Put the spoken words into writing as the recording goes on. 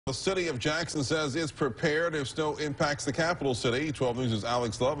The city of Jackson says it's prepared if snow impacts the capital city. 12 News'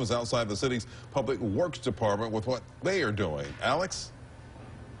 Alex Love is outside the city's Public Works Department with what they are doing. Alex?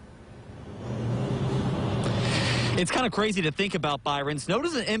 It's kind of crazy to think about, Byron. Snow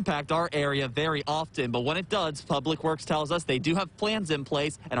doesn't impact our area very often, but when it does, Public Works tells us they do have plans in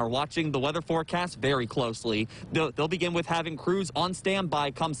place and are watching the weather forecast very closely. They'll begin with having crews on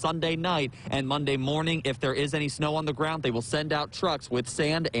standby come Sunday night, and Monday morning, if there is any snow on the ground, they will send out trucks with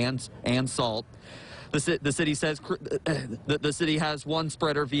sand and salt. The city says the city has one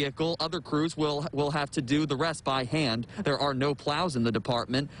spreader vehicle. Other crews will have to do the rest by hand. There are no plows in the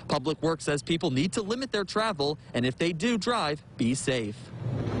department. Public Works says people need to limit their travel, and if they do drive, be safe.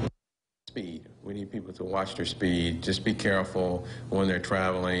 Speed. We need people to watch their speed. Just be careful when they're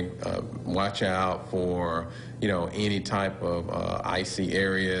traveling. Watch out for, any type of icy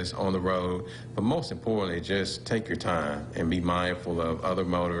areas on the road. But most importantly, just take your time and be mindful of other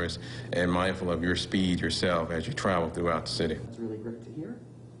motorists and mindful of your speed yourself as you travel throughout the city. That's really great to hear.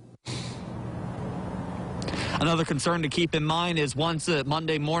 Another concern to keep in mind is once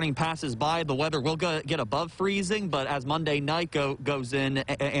Monday morning passes by, the weather will get above freezing, but as Monday night goes in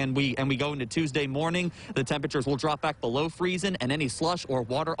and we go into Tuesday morning, the temperatures will drop back below freezing, and any slush or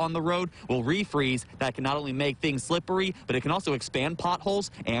water on the road will refreeze. That can not only make things slippery, but it can also expand potholes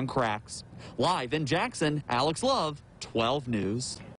and cracks. Live in Jackson, Alex Love, 12 News.